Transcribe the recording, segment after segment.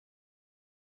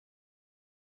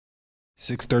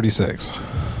636.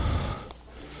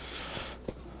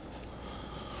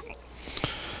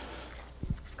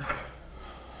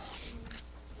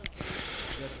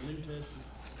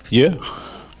 Yeah.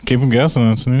 Keep them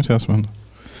guessing. It's the New Testament.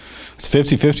 It's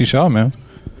 50-50 shot, man.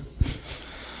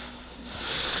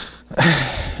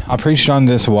 I preached on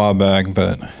this a while back,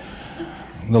 but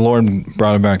the Lord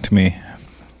brought it back to me.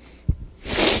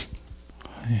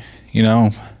 You know,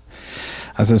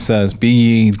 as it says, be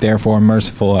ye therefore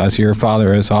merciful as your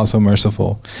Father is also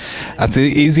merciful. That's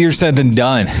easier said than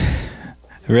done.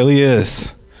 It really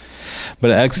is.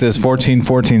 But Exodus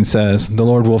 14:14 says, the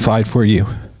Lord will fight for you.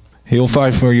 He will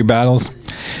fight for your battles.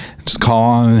 Just call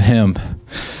on him.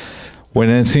 When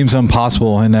it seems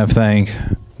impossible in that thing,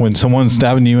 when someone's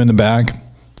stabbing you in the back,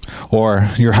 or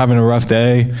you're having a rough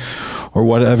day, or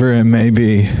whatever it may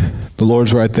be, the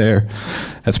Lord's right there.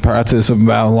 It's practice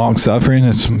about long suffering.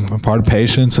 It's part of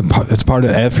patience. It's part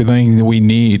of everything that we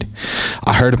need.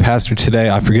 I heard a pastor today,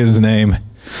 I forget his name,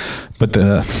 but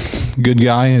the good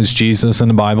guy is Jesus in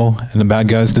the Bible, and the bad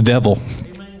guy is the devil.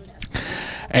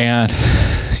 And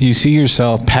you see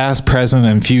yourself past, present,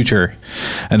 and future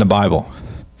in the Bible.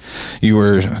 You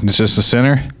were just a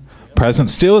sinner, present,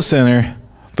 still a sinner,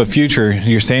 but future,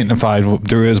 you're sanctified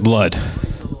through his blood.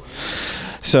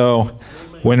 So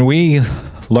when we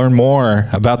learn more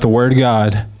about the Word of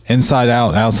God, inside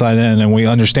out, outside in, and we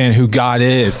understand who God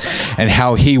is and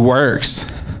how he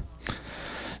works,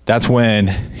 that's when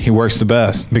he works the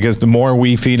best. Because the more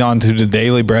we feed onto the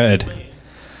daily bread,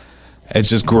 it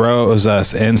just grows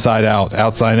us inside out,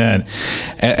 outside in,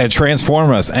 and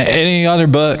transforms us. Any other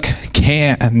book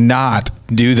cannot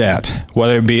do that,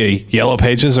 whether it be Yellow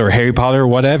Pages or Harry Potter or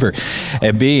whatever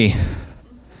it be.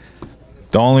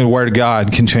 The only Word of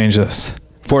God can change us.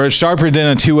 For it's sharper than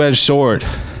a two-edged sword.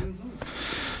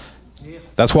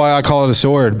 That's why I call it a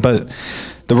sword. But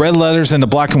the red letters and the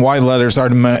black and white letters are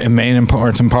the main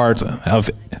important parts of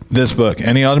this book.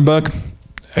 Any other book,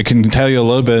 I can tell you a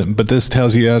little bit, but this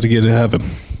tells you how to get to heaven.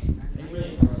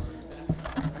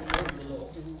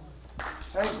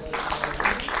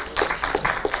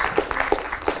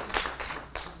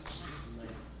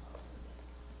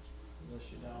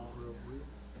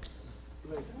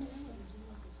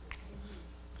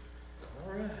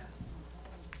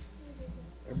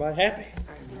 Everybody happy?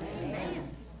 Amen.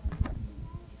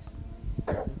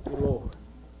 Good Lord.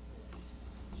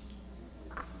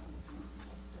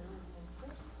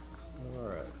 All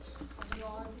right.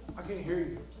 I can't hear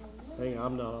you. Hang on,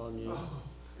 I'm not on you.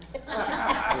 I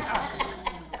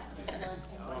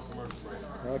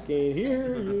can't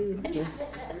hear you.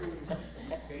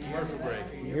 Commercial break.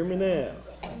 You hear me now?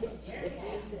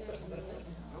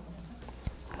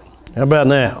 How about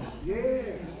now? Yeah.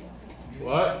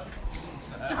 What?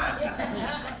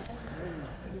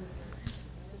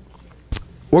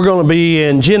 We're going to be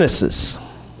in Genesis.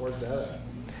 Where's that?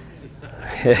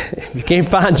 If you can't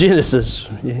find Genesis,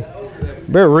 you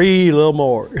better read a little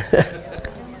more.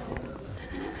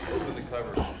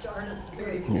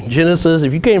 Genesis,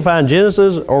 if you can't find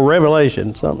Genesis or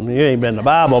Revelation, something, you ain't been in the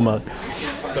Bible much.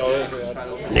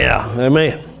 Yeah,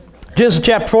 amen. Genesis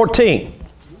chapter 14.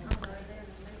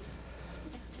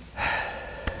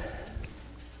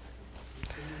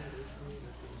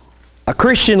 A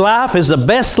Christian life is the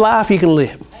best life you can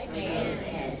live.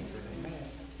 Amen.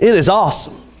 It is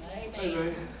awesome.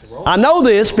 Amen. I know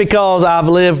this because I've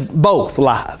lived both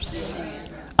lives.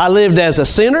 I lived as a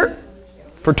sinner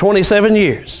for 27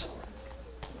 years.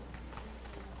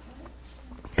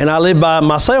 And I lived by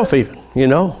myself even, you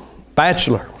know,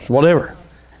 bachelor, whatever.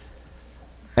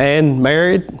 And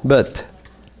married, but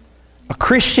a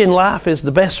Christian life is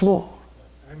the best one.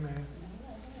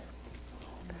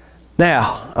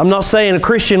 Now, I'm not saying a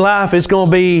Christian life is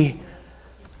going to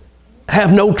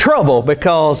have no trouble,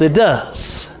 because it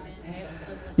does.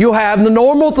 You'll have the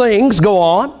normal things go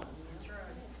on,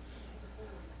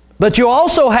 but you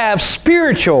also have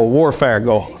spiritual warfare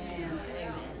go on.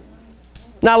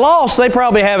 Now, lost, they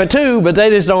probably have it too, but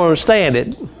they just don't understand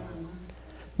it.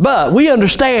 But we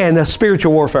understand the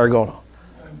spiritual warfare going on,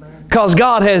 because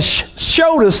God has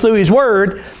showed us through His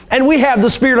Word, and we have the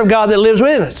Spirit of God that lives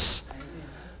within us.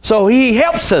 So He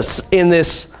helps us in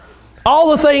this.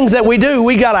 All the things that we do,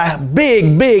 we got a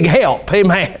big, big help.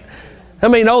 Amen. I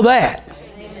mean, know that.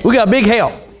 We got big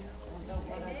help.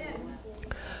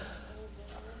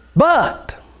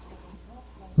 But,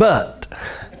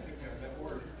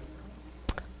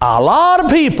 a lot of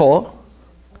people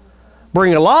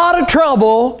bring a lot of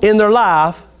trouble in their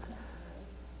life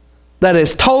that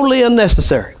is totally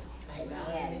unnecessary.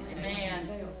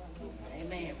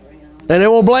 And they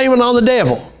will blame it on the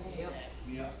devil.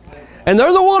 And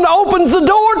they're the one that opens the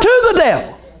door to the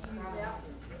devil.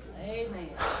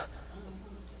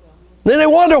 Then they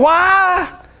wonder, why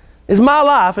is my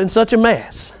life in such a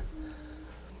mess?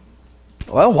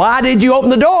 Well, why did you open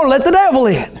the door and let the devil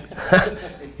in?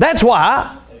 That's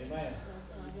why.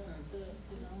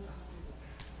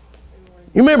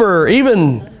 You remember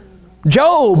even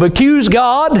Job accused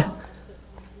God.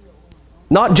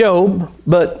 Not Job,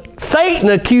 but Satan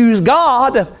accused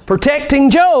God of protecting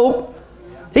Job.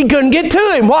 He couldn't get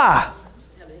to him. Why?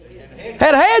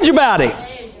 Had a hedge about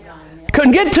him.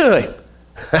 Couldn't get to him.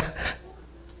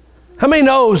 How many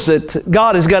knows that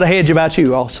God has got a hedge about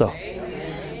you also?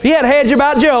 If he had a hedge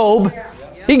about Job,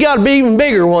 he got to be even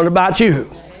bigger one about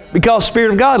you, because the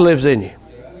Spirit of God lives in you.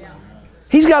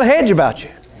 He's got a hedge about you.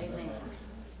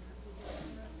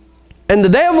 And the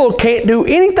devil can't do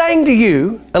anything to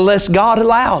you unless God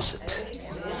allows it.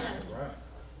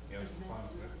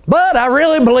 But I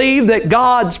really believe that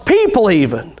God's people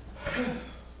even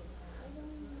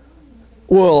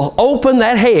will open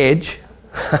that hedge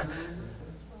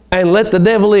and let the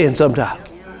devil in sometime.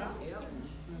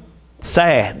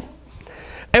 Sad.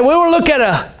 And we will look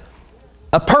at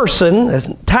a person,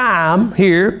 as time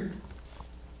here.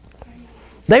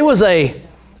 There was a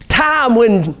time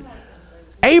when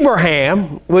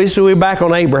Abraham, we're back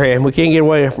on Abraham. We can't get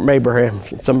away from Abraham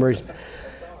for some reason.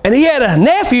 And he had a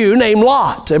nephew named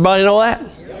Lot. Everybody know that?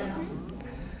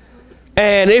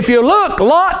 And if you look,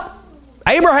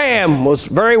 Abraham was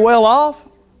very well off,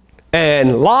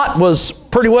 and Lot was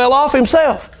pretty well off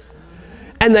himself.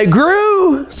 And they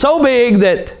grew so big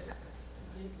that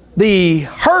the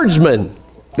herdsmen,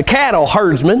 the cattle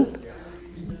herdsmen,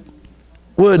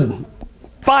 would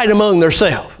fight among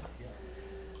themselves.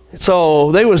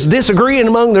 So they was disagreeing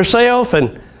among themselves,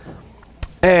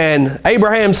 and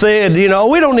Abraham said, you know,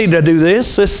 we don't need to do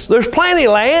this. There's plenty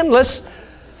of land.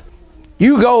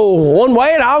 You go one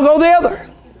way and I'll go the other.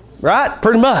 Right?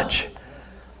 Pretty much.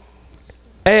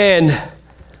 And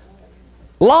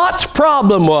Lot's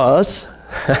problem was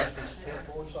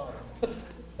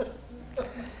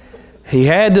he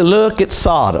had to look at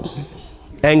Sodom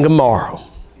and Gomorrah.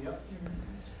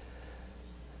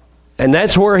 And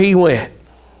that's where he went.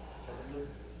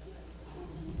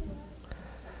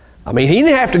 I mean, he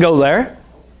didn't have to go there,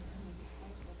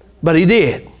 but he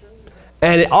did.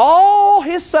 And all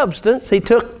his substance he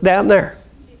took down there.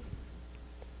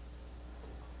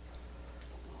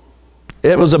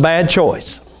 It was a bad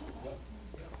choice.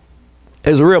 It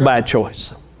was a real bad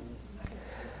choice.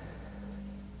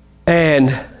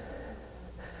 And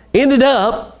ended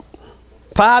up,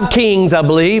 5 kings, I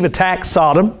believe, attacked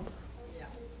Sodom.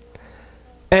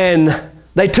 And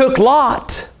they took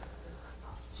Lot,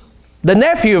 the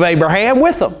nephew of Abraham,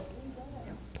 with them.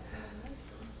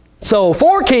 So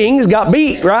 4 kings got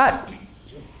beat, right?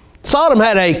 Sodom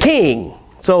had a king,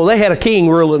 so they had a king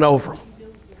ruling over them.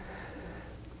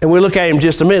 And we'll look at him in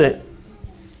just a minute.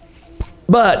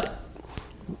 But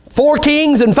 4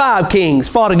 kings and 5 kings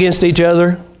fought against each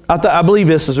other. I believe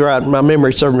this is right. My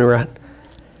memory served me right.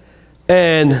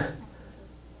 And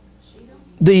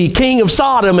the king of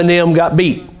Sodom and them got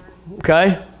beat.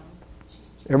 Okay?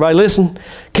 Everybody listen?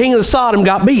 King of Sodom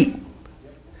got beat.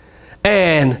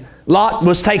 And Lot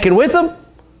was taken with them.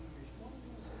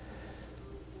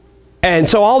 And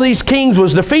so all these kings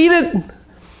was defeated.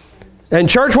 And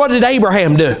church, what did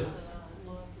Abraham do?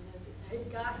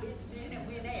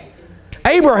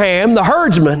 Abraham, the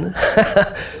herdsman,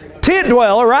 tent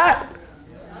dweller, right?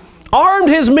 Armed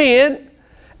his men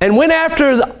and went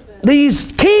after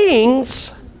these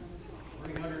kings.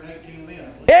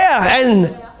 Yeah, and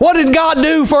what did God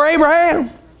do for Abraham?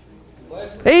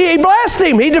 He blessed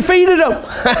him. He defeated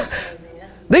them.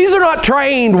 These are not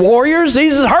trained warriors.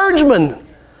 These are herdsmen.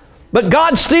 But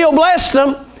God still blessed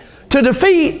them to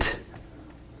defeat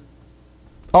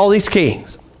all these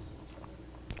kings.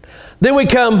 Then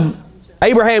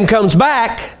Abraham comes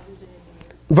back,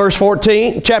 verse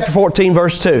 14, chapter 14,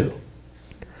 verse 2.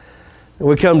 And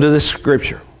we come to this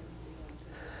scripture.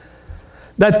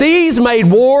 That these made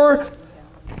war,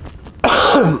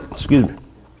 excuse me,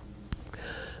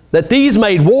 that these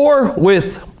made war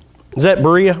with, is that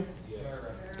Berea?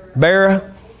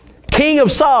 Bera, king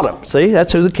of Sodom. See,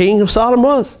 that's who the king of Sodom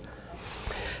was.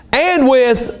 And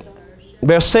with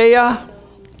Berseiah,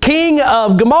 king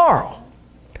of Gomorrah.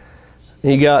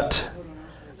 You got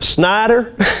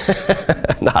Snyder.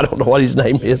 I don't know what his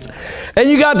name is. And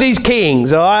you got these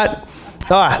kings, all right?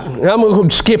 All right, I'm going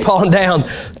to skip on down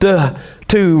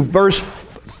to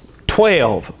verse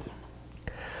 12.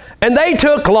 And they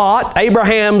took Lot,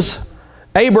 Abraham's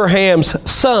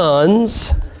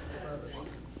son's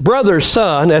brother's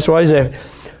son, that's what his name,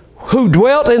 who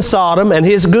dwelt in Sodom, and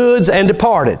his goods, and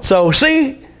departed. So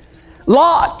see,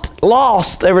 Lot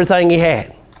lost everything he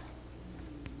had.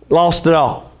 Lost it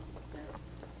all.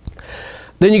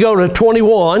 Then you go to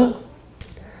 21.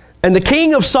 And the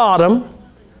king of Sodom,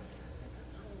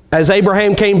 as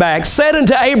Abraham came back, said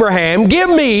unto Abraham, give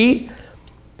me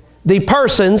the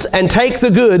persons and take the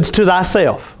goods to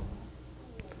thyself.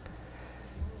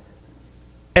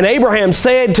 And Abraham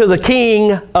said to the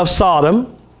king of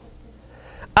Sodom,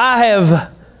 I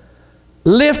have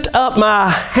lifted up my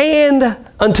hand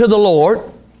unto the Lord,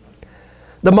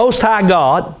 the Most High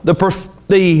God,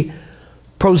 the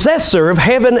possessor of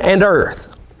heaven and earth,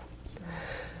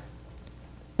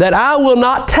 that I will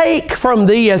not take from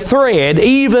thee a thread,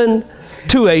 even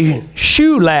to a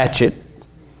shoe latchet,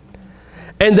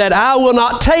 and that I will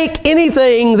not take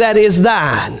anything that is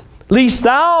thine, lest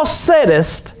thou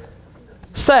shouldest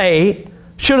say,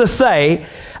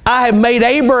 I have made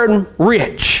Abram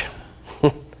rich.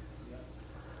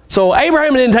 So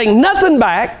Abraham didn't take nothing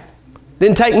back,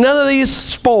 didn't take none of these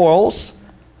spoils,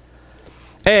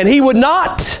 and he would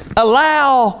not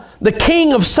allow the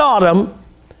king of Sodom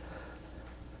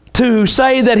to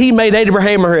say that he made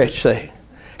Abraham rich. See?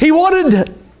 He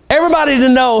wanted everybody to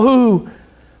know who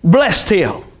blessed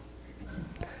him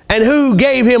and who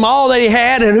gave him all that he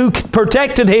had and who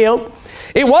protected him.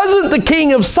 It wasn't the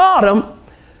king of Sodom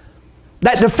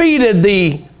that defeated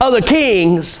the other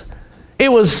kings.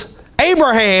 It was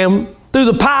Abraham through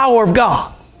the power of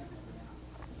God.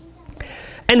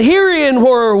 And herein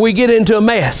where we get into a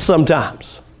mess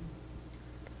sometimes.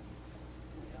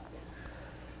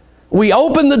 We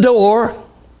open the door.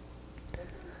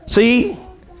 See,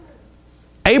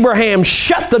 Abraham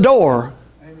shut the door.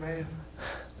 Amen.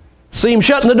 See him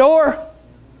shutting the door?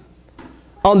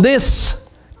 On this,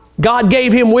 God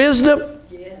gave him wisdom.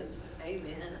 Yes.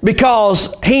 Amen.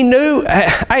 Because he knew,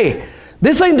 hey,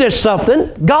 this ain't just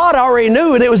something. God already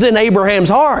knew, and it was in Abraham's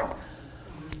heart.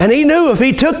 And he knew if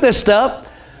he took this stuff,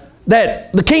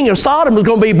 that the king of Sodom was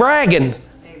going to be bragging.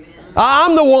 Amen.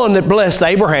 I'm the one that blessed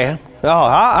Abraham. Oh,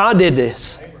 I did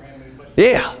this.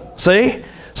 Yeah, see?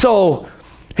 So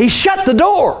he shut the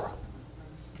door.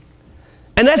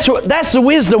 And that's the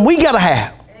wisdom we got to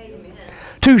have. Amen.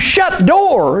 To shut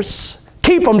doors,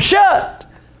 keep them shut.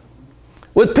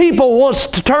 With people wants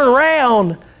to turn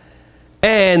around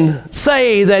and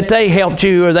say that they helped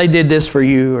you or they did this for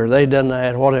you or they done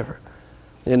that, whatever.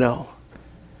 You know.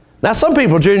 Now some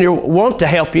people, Junior, want to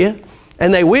help you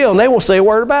and they will, and they won't say a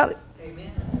word about it.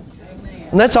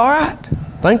 And that's all right.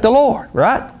 Thank the Lord,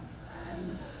 right?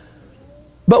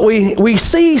 But we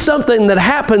see something that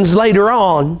happens later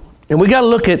on, and we got to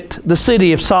look at the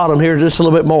city of Sodom here just a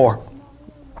little bit more.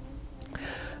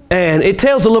 And it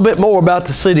tells a little bit more about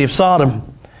the city of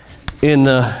Sodom in,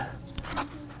 let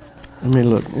me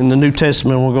look, in the New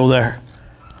Testament. We'll go there.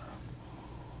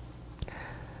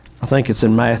 I think it's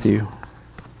in Matthew.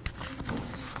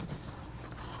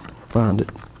 Find it.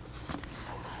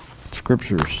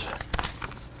 Scriptures.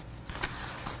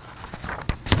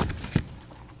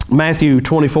 Matthew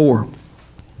 24,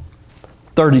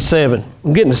 37.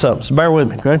 I'm getting to something, so bear with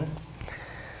me, okay?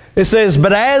 It says,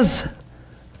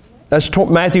 that's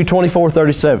Matthew 24,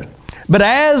 37. But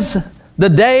as the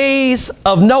days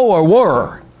of Noah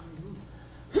were,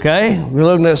 okay? We're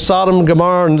looking at Sodom and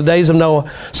Gomorrah and the days of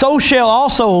Noah. So shall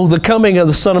also the coming of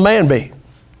the Son of Man be.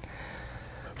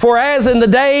 For as in the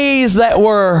days that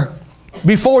were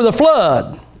before the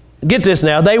flood, get this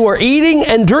now, they were eating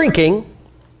and drinking,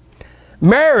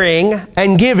 marrying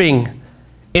and giving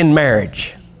in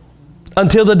marriage,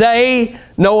 until the day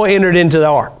Noah entered into the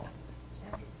ark.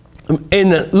 In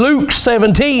Luke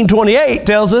 17:28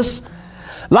 tells us,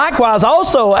 likewise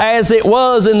also as it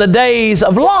was in the days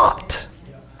of Lot,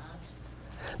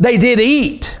 they did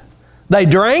eat, they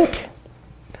drank,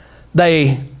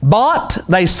 they bought,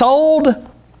 they sold,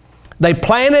 they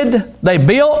planted, they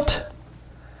built.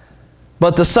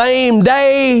 But the same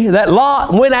day that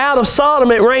Lot went out of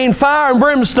Sodom, it rained fire and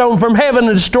brimstone from heaven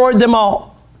and destroyed them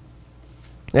all.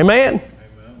 Amen?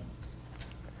 Amen.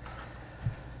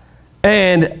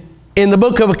 And in the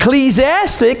book of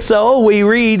Ecclesiastes, so we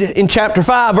read in chapter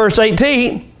 5, verse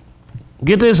 18,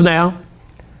 get this now.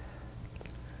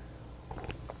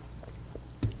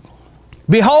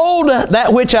 Behold,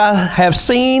 that which I have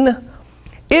seen,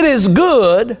 it is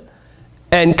good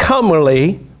and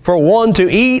comely for one to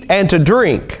eat and to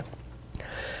drink,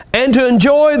 and to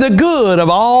enjoy the good of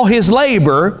all his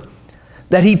labor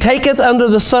that he taketh under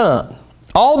the sun,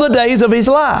 all the days of his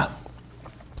life,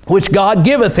 which God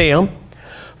giveth him,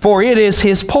 for it is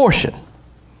his portion.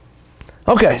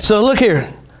 Okay, so look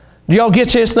here. Do y'all get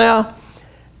this now?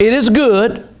 It is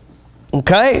good,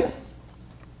 okay?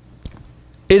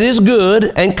 It is good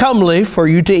and comely for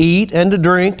you to eat and to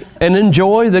drink and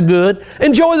enjoy the good.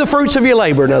 Enjoy the fruits of your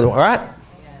labor, in other words, right?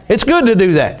 It's good to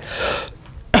do that.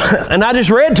 And I just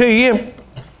read to you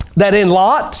that in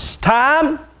Lot's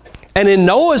time and in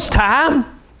Noah's time,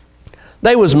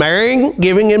 they was marrying,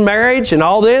 giving in marriage and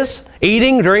all this,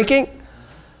 eating, drinking.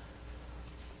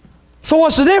 So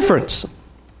what's the difference?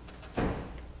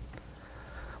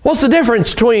 What's the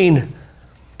difference between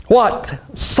what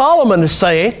Solomon is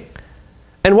saying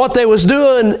and what they was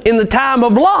doing in the time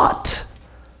of Lot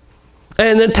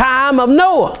and the time of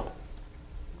Noah?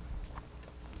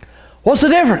 What's the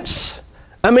difference?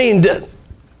 I mean,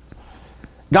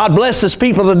 God blesses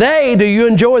people today. Do you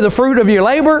enjoy the fruit of your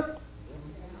labor?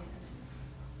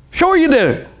 Sure you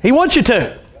do. He wants you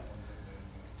to.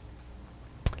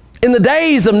 In the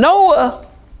days of Noah,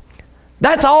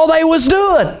 that's all they was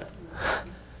doing,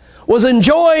 was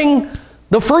enjoying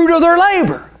the fruit of their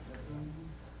labor.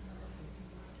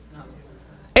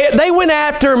 They went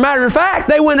after, matter of fact,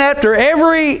 they went after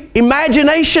every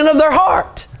imagination of their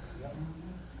heart.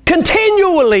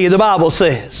 Continually, the Bible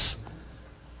says.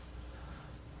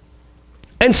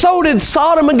 And so did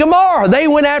Sodom and Gomorrah. They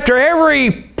went after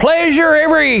every pleasure,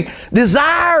 every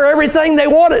desire, everything they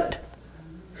wanted.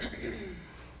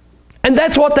 And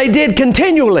that's what they did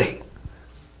continually.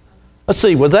 Let's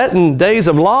see, was that in days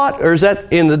of Lot, or is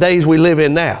that in the days we live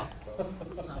in now?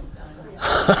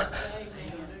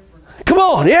 Come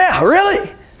on, yeah, really?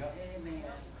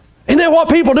 Isn't that what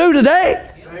people do today?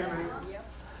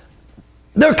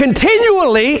 They're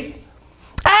continually,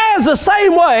 as the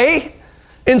same way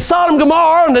in Sodom and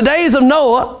Gomorrah in the days of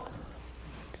Noah,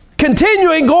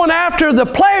 continuing going after the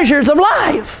pleasures of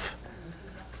life.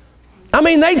 I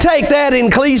mean, they take that in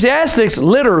Ecclesiastes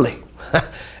literally.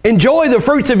 Enjoy the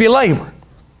fruits of your labor.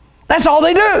 That's all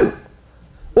they do.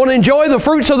 Want to enjoy the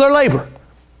fruits of their labor.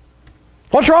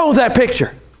 What's wrong with that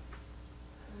picture?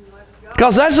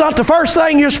 Because that's not the first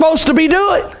thing you're supposed to be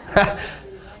doing.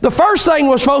 The first thing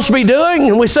we're supposed to be doing,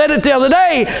 and we said it the other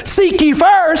day, seek ye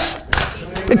first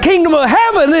the kingdom of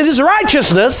heaven and His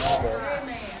righteousness.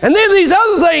 And then these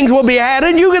other things will be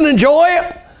added. You can enjoy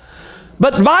it.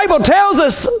 But the Bible tells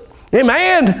us,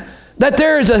 amen, that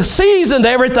there is a season to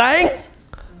everything.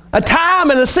 A time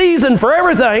and a season for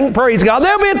everything. Praise God.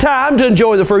 There'll be a time to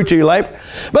enjoy the fruits of your labor.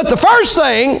 But the first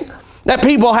thing that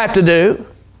people have to do,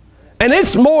 and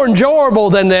it's more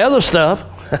enjoyable than the other stuff,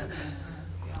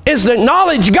 is to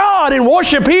acknowledge God and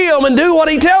worship Him and do what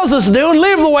He tells us to do and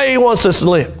live the way He wants us to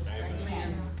live.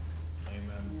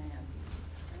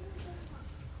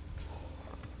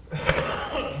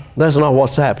 Amen. That's not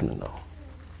what's happening, though.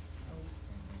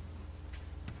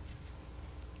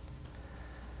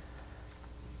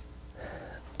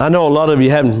 I know a lot of you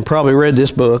haven't probably read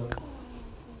this book,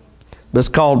 but it's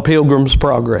called Pilgrim's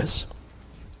Progress.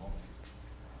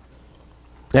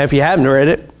 Now, if you haven't read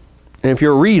it, and if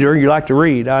you're a reader, you like to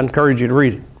read, I encourage you to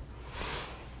read it.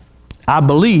 I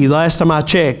believe, last time I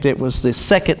checked, it was the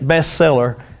second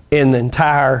bestseller in the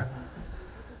entire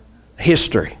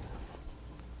history.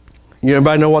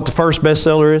 Everybody know what the first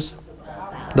bestseller is?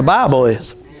 The Bible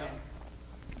is.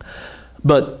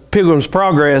 But Pilgrim's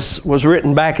Progress was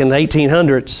written back in the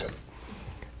 1800s.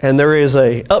 And there is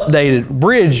a updated,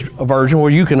 bridged version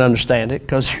where you can understand it,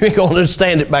 because you ain't going to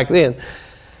understand it back then.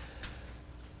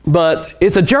 But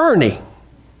it's a journey,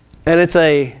 and it's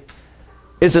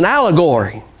an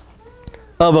allegory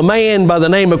of a man by the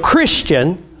name of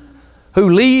Christian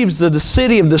who leaves the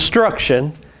city of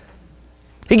destruction.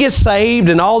 He gets saved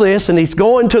and all this, and he's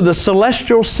going to the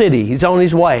celestial city. He's on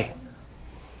his way.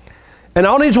 And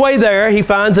on his way there, he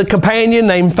finds a companion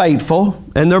named Faithful,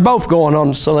 and they're both going on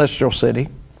the celestial city.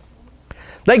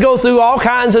 They go through all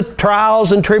kinds of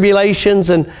trials and tribulations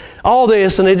and all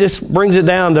this, and it just brings it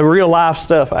down to real life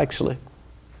stuff, actually.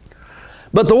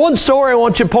 But the one story I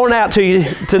want you to point out to you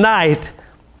tonight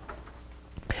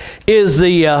is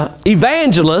the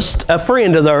evangelist, a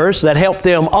friend of theirs that helped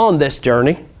them on this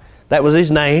journey. That was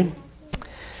his name.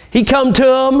 He come to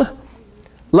them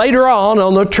later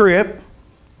on the trip,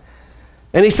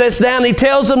 and he sits down and he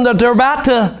tells them that they're about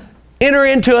to enter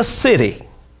into a city.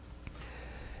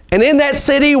 And in that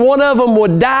city, one of them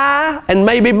would die, and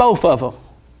maybe both of them.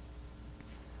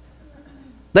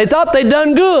 They thought they'd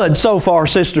done good so far,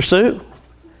 Sister Sue.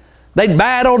 They'd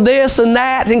battled this and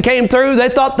that and came through. They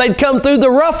thought they'd come through the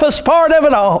roughest part of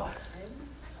it all.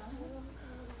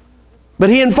 But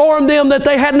he informed them that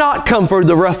they had not come through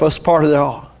the roughest part of it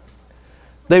all.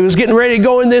 They was getting ready to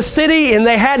go in this city, and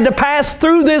they had to pass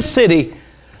through this city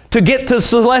to get to the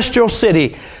celestial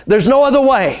city. There's no other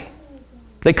way.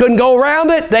 They couldn't go around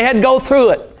it. They had to go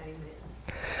through it.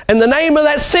 And the name of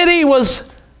that city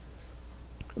was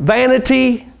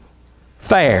Vanity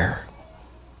Fair.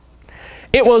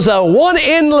 It was a one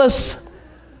endless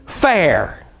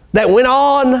fair. that went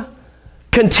on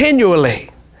continually.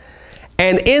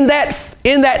 And in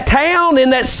that town, in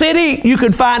that city, you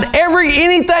could find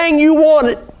anything you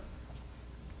wanted.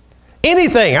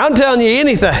 Anything. I'm telling you,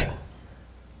 anything.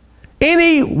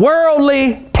 Any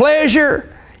worldly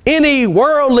pleasure, any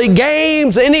worldly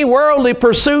games, any worldly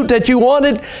pursuit that you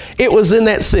wanted, it was in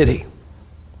that city.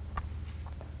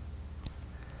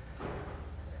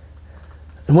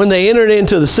 And when they entered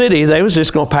into the city, they was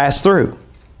just going to pass through.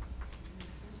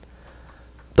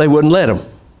 They wouldn't let them.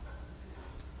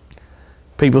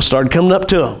 People started coming up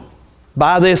to them.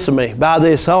 Buy this of me. Buy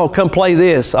this. Oh, come play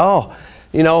this. Oh,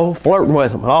 flirting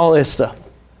with them. All this stuff.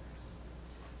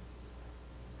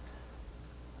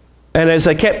 And as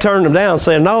they kept turning them down,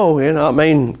 saying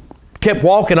no, kept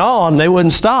walking on, they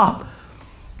wouldn't stop.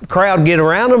 The crowd would get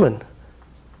around them and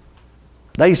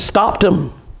they stopped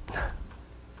them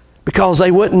because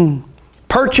they wouldn't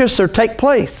purchase or take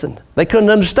place. And they couldn't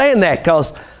understand that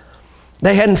because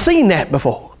they hadn't seen that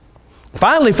before.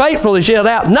 Finally, faithfully yelled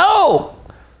out, "No!"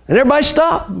 And everybody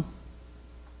stopped.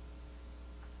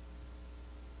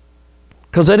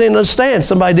 Because they didn't understand.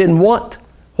 Somebody didn't want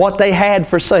what they had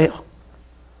for sale.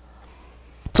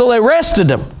 So they arrested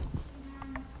them.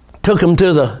 Took them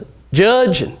to the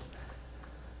judge. And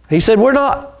he said, "We're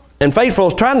not." And Faithful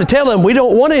was trying to tell them, "We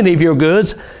don't want any of your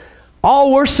goods.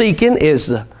 All we're seeking is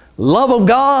the love of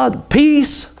God,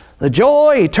 peace, the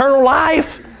joy, eternal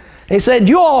life." He said,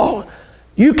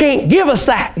 you can't give us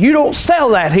that. You don't sell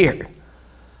that here.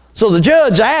 So the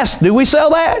judge asked, "Do we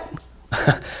sell that?"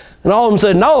 And all of them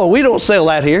said, "No, we don't sell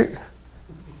that here."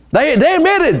 They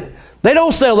admitted they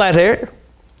don't sell that here.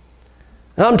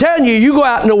 And I'm telling you, you go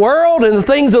out in the world and the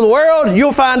things of the world,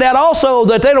 you'll find out also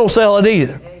that they don't sell it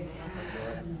either.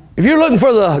 If you're looking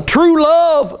for the true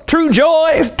love, true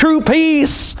joy, true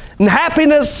peace and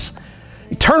happiness,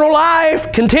 eternal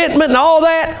life, contentment and all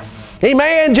that,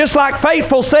 amen, just like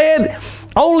Faithful said,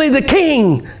 only the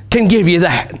King can give you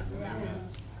that.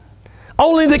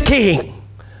 Only the King.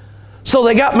 So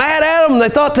they got mad at them. They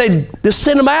thought they'd just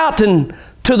send them out and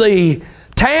to the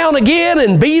town again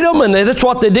and beat them. And that's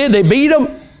what they did. They beat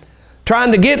them,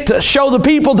 trying to show the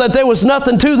people that there was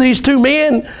nothing to these two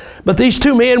men. But these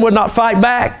two men would not fight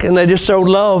back, and they just showed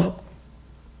love.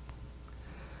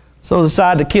 So they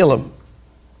decided to kill him.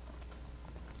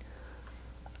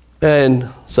 And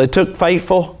so they took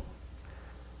Faithful,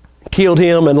 killed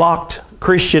him, and locked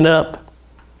Christian up.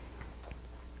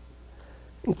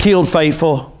 Killed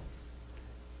Faithful.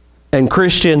 And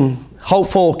Christian,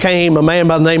 Hopeful came, a man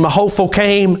by the name of Hopeful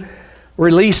came,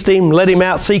 released him, let him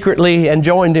out secretly, and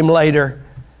joined him later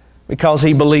because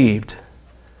he believed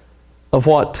of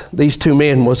what these two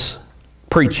men was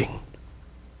preaching.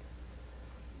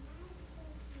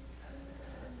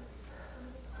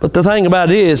 But the thing about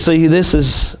it is, see, this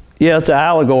is, it's an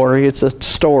allegory, it's a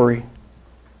story.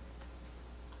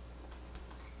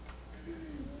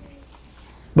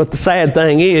 But the sad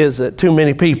thing is that too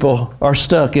many people are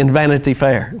stuck in Vanity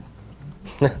Fair.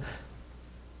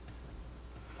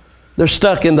 They're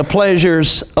stuck in the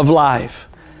pleasures of life.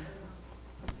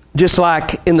 Just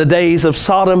like in the days of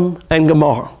Sodom and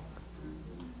Gomorrah.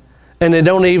 And they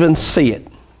don't even see it.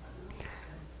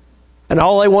 And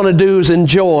all they want to do is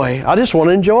enjoy. I just want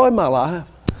to enjoy my life.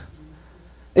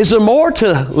 Is there more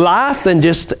to life than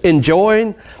just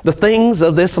enjoying the things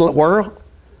of this world?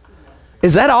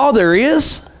 Is that all there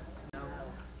is?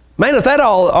 Man, if that's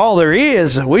all there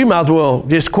is, we might as well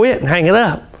just quit and hang it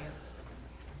up.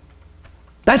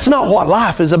 That's not what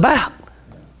life is about.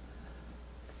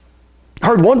 I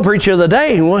heard one preacher the other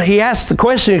day, when he asked the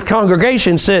question, the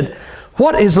congregation said,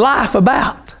 "What is life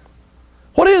about?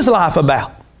 What is life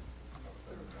about?"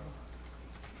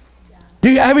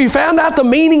 Have you found out the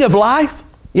meaning of life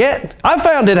yet? I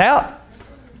found it out.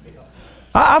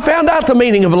 I found out the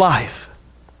meaning of life.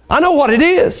 I know what it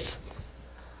is.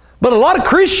 But a lot of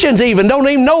Christians don't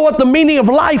even know what the meaning of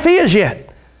life is yet.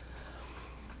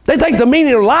 They think the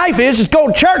meaning of life is just go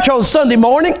to church on Sunday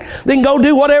morning, then go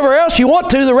do whatever else you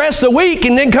want to the rest of the week,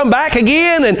 and then come back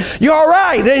again, and you're all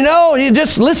right. You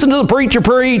just listen to the preacher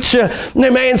preach,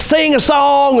 sing a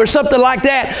song or something like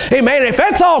that. Hey, man, if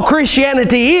that's all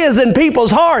Christianity is in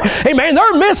people's heart, hey, man,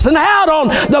 they're missing out on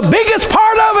the biggest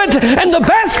part of it and the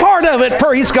best part of it,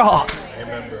 praise God.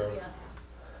 Amen, bro.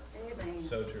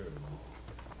 So true.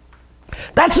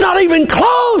 That's not even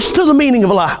close to the meaning of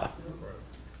life.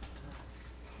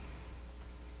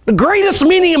 The greatest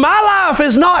meaning of my life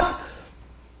is not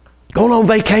going on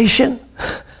vacation.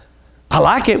 I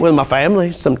like it with my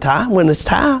family sometime when it's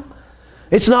time.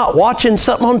 It's not watching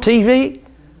something on TV.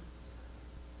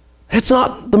 It's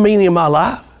not the meaning of my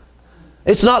life.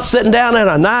 It's not sitting down at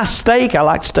a nice steak. I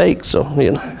like steak, so,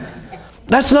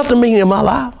 That's not the meaning of my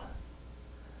life.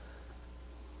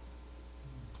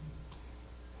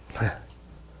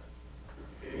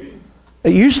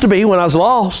 It used to be when I was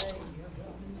lost.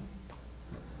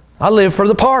 I lived for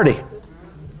the party.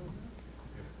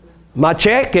 My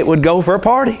check, it would go for a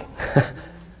party.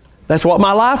 That's what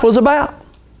my life was about.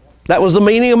 That was the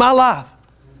meaning of my life.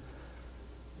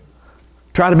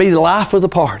 Try to be the life of the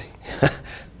party.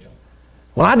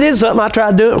 When I did something, I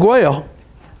tried to do it well.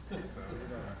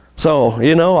 So,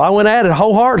 you know, I went at it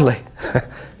wholeheartedly.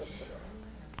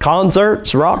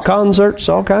 Concerts, rock concerts,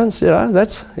 all kinds. You know,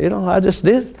 that's, you know, I just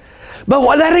did it.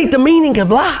 But that ain't the meaning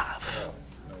of life.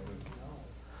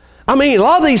 I mean, a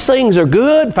lot of these things are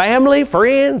good, family,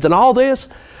 friends, and all this.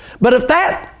 But if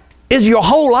that is your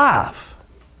whole life,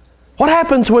 what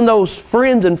happens when those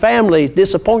friends and family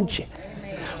disappoint you?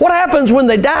 What happens when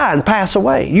they die and pass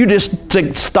away? You just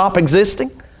stop existing?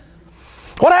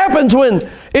 What happens when,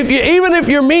 even if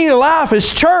your meaning of life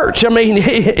is church, I mean,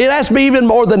 it has to be even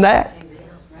more than that.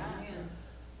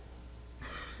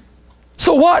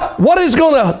 So what is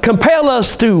going to compel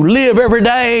us to live every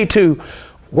day, to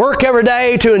work every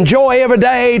day, to enjoy every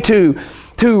day, to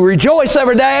rejoice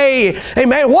every day?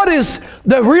 Amen. What is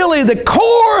really the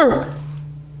core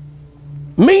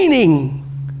meaning?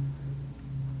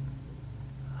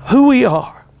 Who we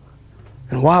are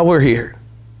and why we're here.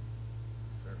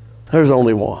 There's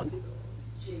only one.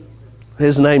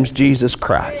 His name's Jesus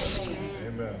Christ.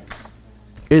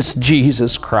 It's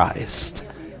Jesus Christ.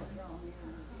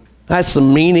 That's the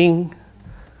meaning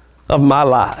of my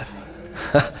life.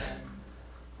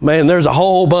 Man, there's a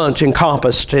whole bunch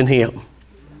encompassed in Him.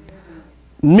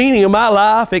 Meaning of my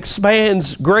life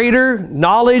expands greater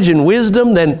knowledge and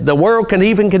wisdom than the world can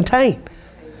even contain.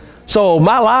 So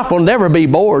my life will never be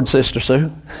bored, Sister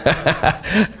Sue.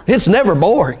 It's never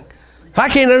boring. I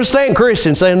can't understand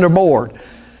Christians saying they're bored.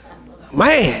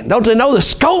 Man, don't they know the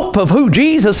scope of who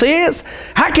Jesus is?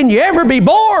 How can you ever be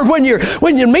bored when your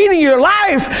meaning of your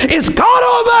life is God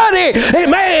Almighty?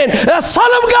 Amen. The Son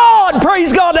of God,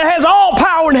 praise God, that has all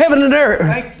power in heaven and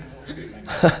earth.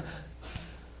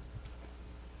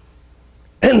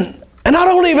 And I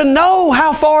don't even know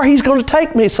how far He's going to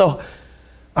take me, so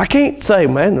I can't say,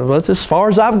 man, that's as far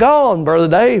as I've gone, Brother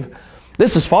Dave.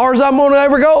 This is as far as I'm going to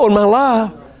ever go in my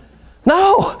life.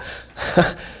 No.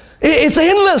 It's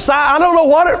endless. I don't know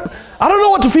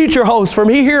what the future holds for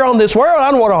me here on this world.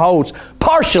 I don't know what it holds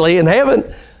partially in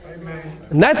heaven. Amen.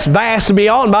 And that's vast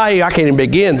beyond I can't even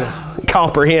begin to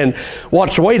comprehend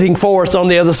what's waiting for us on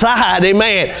the other side.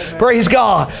 Amen. Amen. Praise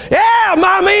God. Yeah,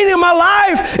 my meaning of my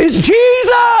life is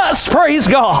Jesus. Praise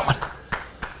God.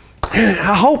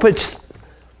 I hope it's,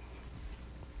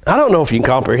 I don't know if you can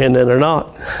comprehend it or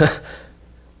not.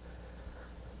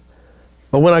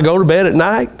 But when I go to bed at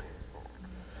night,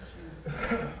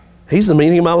 He's the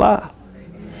meaning of my life.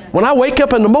 When I wake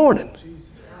up in the morning,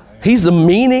 He's the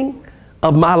meaning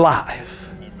of my life.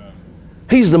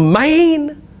 He's the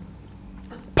main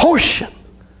portion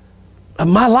of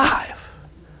my life.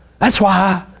 That's why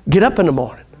I get up in the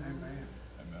morning.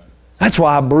 That's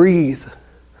why I breathe.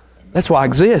 That's why I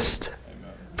exist.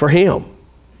 For Him.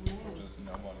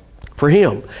 For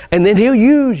Him. And then He'll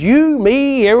use you,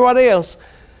 me, everybody else,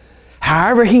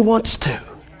 however He wants to.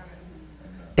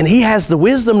 And He has the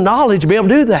wisdom, knowledge to be able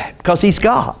to do that because He's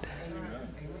God.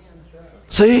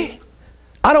 See?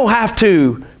 I don't have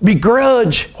to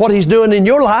begrudge what He's doing in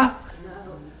your life.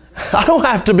 I don't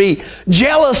have to be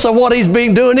jealous of what He's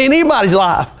been doing in anybody's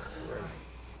life.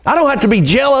 I don't have to be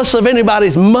jealous of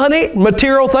anybody's money,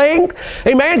 material things.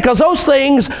 Amen? Because those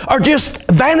things are just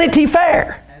Vanity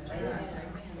Fair.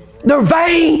 They're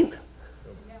vain.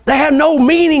 They have no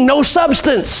meaning, no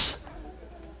substance.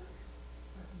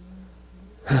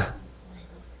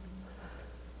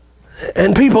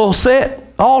 And people sit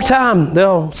all the time.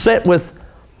 They'll sit with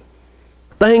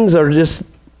things that are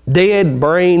just dead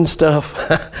brain stuff.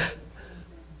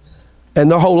 And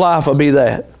their whole life will be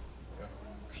that.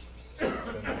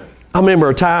 I remember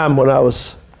a time when I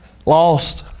was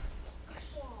lost.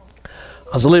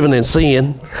 I was living in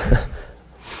sin.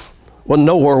 Wasn't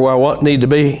nowhere where I needed to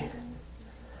be.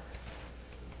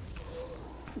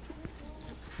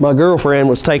 My girlfriend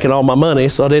was taking all my money,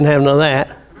 so I didn't have none of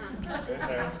that.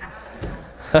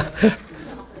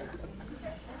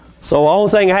 So the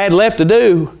only thing I had left to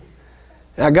do,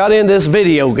 I got into this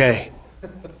video game.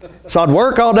 So I'd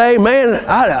work all day, man,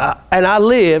 and I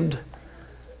lived.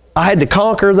 I had to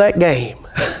conquer that game.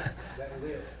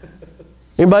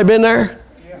 Anybody been there?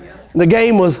 The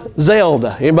game was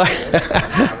Zelda. Anybody?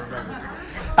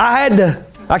 I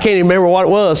can't even remember what it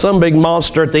was. Some big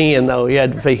monster at the end, though, you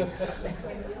had to defeat.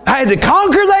 I had to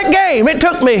conquer that game. It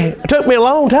took me a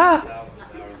long time.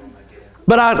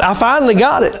 But I finally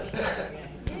got it.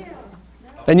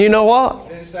 And you know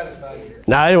what?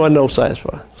 No, it wasn't no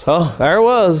satisfying. So there it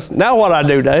was. Now what I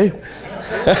do, Dave?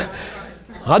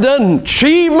 I done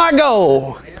achieved my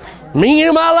goal. Me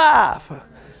and my life.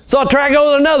 So I tried to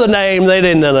go with another name. They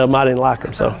didn't, none of them. I didn't like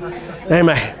them. So,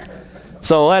 amen.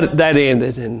 So that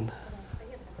ended.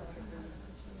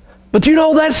 But you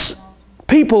know, that's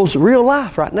people's real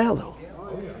life right now, though.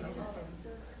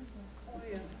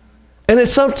 And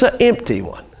it's such an empty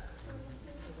one.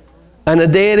 And a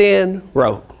dead-end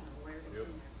road.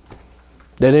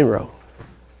 Dead-end road.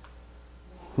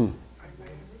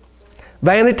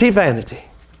 Vanity, vanity.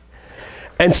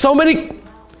 And so many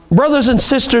brothers and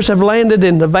sisters have landed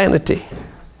in the vanity.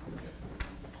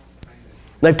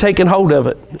 They've taken hold of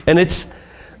it.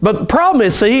 But the problem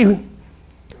is, see,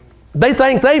 they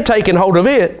think they've taken hold of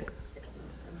it,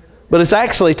 but it's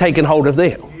actually taken hold of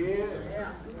them.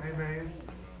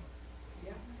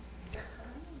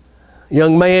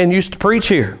 Young man used to preach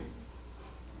here.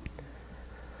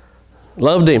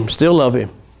 Loved him, still love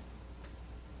him.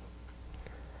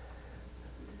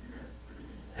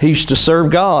 He used to serve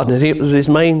God, and it was his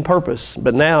main purpose.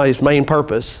 But now his main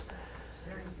purpose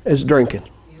is drinking.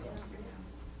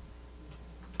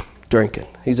 Drinking.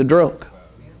 He's a drunk.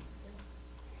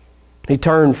 He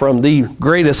turned from the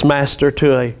greatest master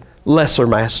to a lesser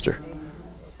master.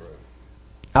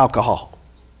 Alcohol.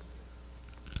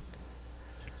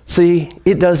 See,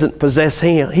 it doesn't possess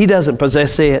him. He doesn't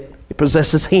possess it. It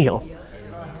possesses him.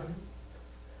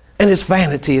 And it's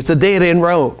vanity. It's a dead-end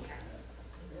road.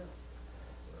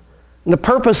 And the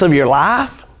purpose of your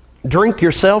life, drink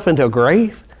yourself into a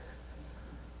grave.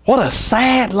 What a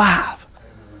sad life.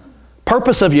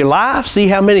 Purpose of your life, see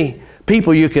how many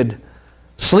people you could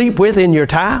sleep with in your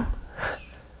time.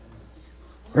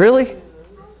 Really?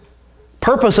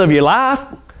 Purpose of your life,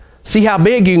 see how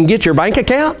big you can get your bank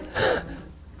account.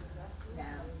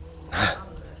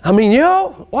 I mean, you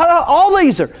know, what all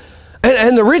these are.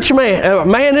 And the rich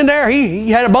man in there,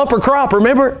 he had a bumper crop,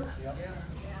 remember?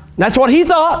 That's what he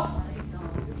thought.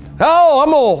 Oh, I'm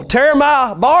going to tear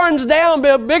my barns down,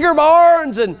 build bigger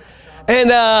barns, and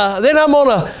then I'm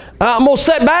going to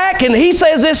sit back, and he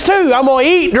says this too. I'm going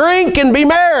to eat, drink, and be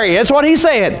merry. That's what he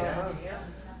said.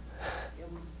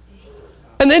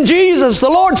 And then Jesus, the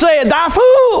Lord said, "Thou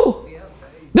fool,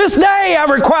 this day I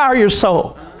require your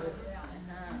soul."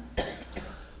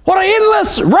 What an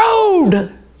endless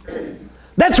road.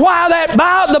 That's why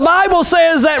the Bible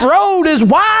says that road is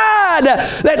wide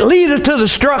that leadeth to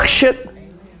destruction,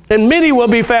 and many will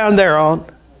be found thereon.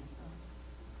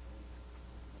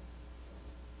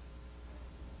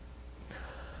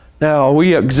 Now, are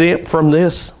we exempt from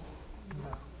this?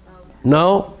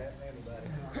 No.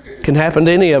 It can happen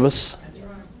to any of us.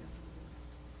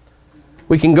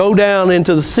 We can go down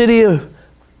into the city of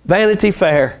Vanity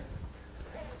Fair,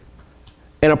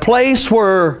 in a place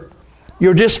where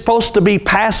you're just supposed to be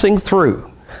passing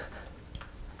through.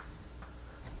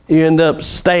 You end up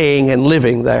staying and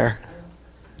living there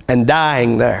and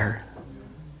dying there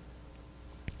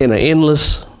in an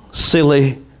endless,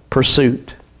 silly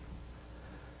pursuit.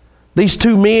 These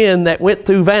two men that went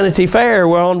through Vanity Fair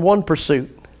were on one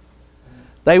pursuit.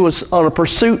 They was on a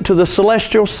pursuit to the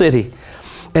celestial city.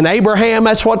 And Abraham,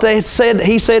 that's what they said.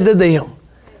 He said to them.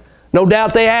 No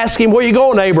doubt they asked him, "Where you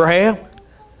going, Abraham?"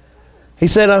 He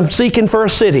said, "I'm seeking for a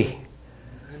city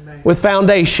with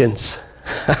foundations."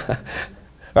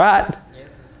 Right?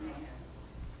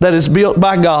 That is built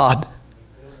by God.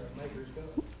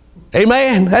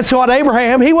 Amen. That's what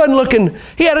Abraham, he wasn't looking,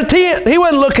 he had a tent. He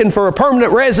wasn't looking for a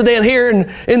permanent resident here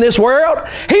in this world.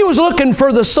 He was looking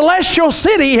for the celestial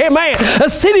city. Amen. A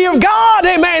city of God.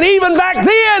 Amen. Even back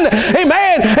then.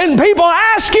 Amen. And people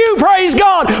ask you, praise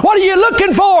God, what are you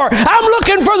looking for? I'm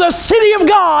looking for the city of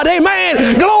God.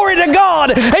 Amen. Glory to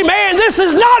God. Amen. This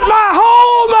is not my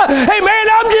home. Amen.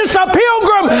 I'm just a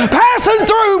pilgrim passing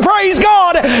through. Praise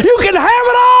God. You can have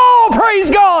it all. Praise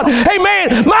God.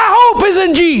 Amen. My hope is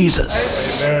in Jesus.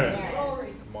 Amen.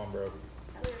 Come on, bro.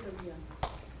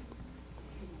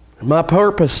 My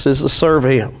purpose is to serve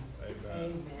Him.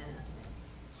 Amen.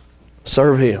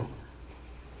 Serve Him.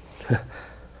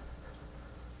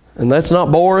 And that's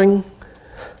not boring.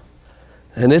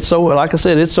 And it's so, like I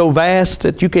said, it's so vast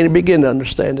that you can't begin to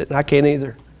understand it. And I can't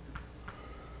either.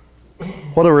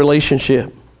 What a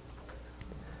relationship.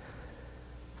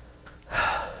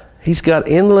 He's got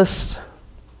endless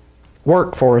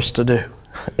work for us to do.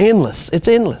 Endless. It's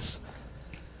endless.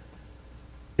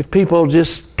 If people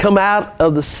just come out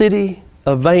of the city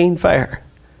of vain fair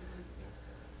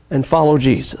and follow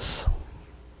Jesus.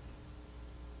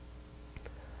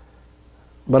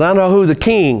 But I know who the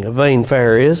king of vain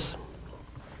fair is.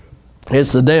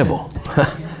 It's the devil.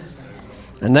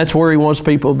 And that's where he wants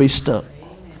people to be stuck.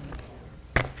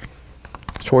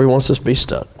 That's where he wants us to be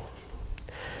stuck.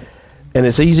 And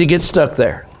it's easy to get stuck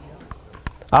there.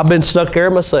 I've been stuck there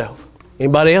myself.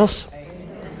 Anybody else?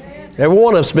 Every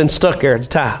one of us has been stuck there at the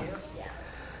time.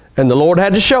 And the Lord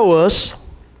had to show us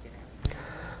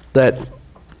that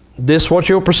this, what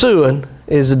you're pursuing,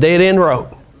 is a dead-end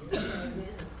road.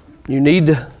 You need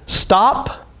to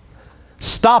stop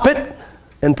it,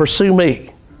 and pursue me.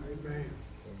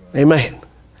 Amen.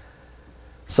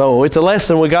 So it's a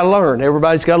lesson we got to learn.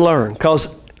 Everybody's got to learn.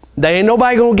 Because there ain't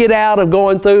nobody going to get out of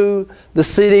going through the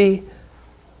city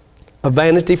of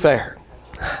Vanity Fair.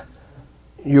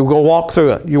 You're going to walk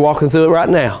through it. You're walking through it right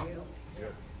now.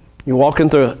 You're walking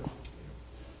through it.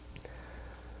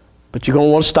 But you're going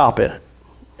to want to stop in it.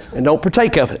 And don't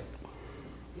partake of it.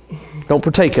 Don't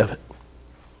partake of it.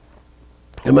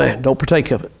 Amen. Don't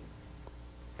partake of it.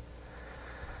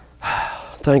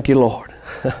 Thank you, Lord.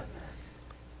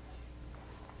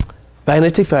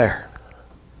 Vanity Fair.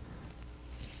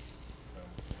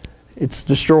 It's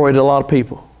destroyed a lot of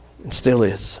people. It still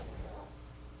is.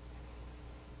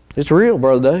 It's real,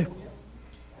 Brother Dave.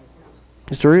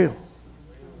 It's real.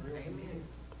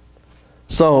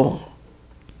 So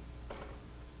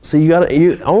you got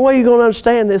to. Only way you're going to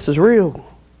understand this is real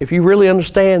if you really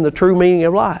understand the true meaning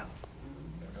of life.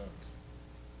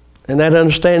 And that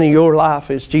understanding of your life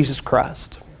is Jesus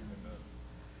Christ.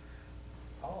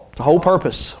 The whole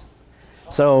purpose.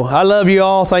 So I love you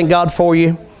all. Thank God for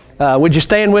you. Would you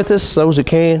stand with us, those who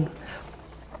can?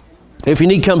 If you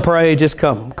need to come pray, just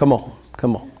come. Come on.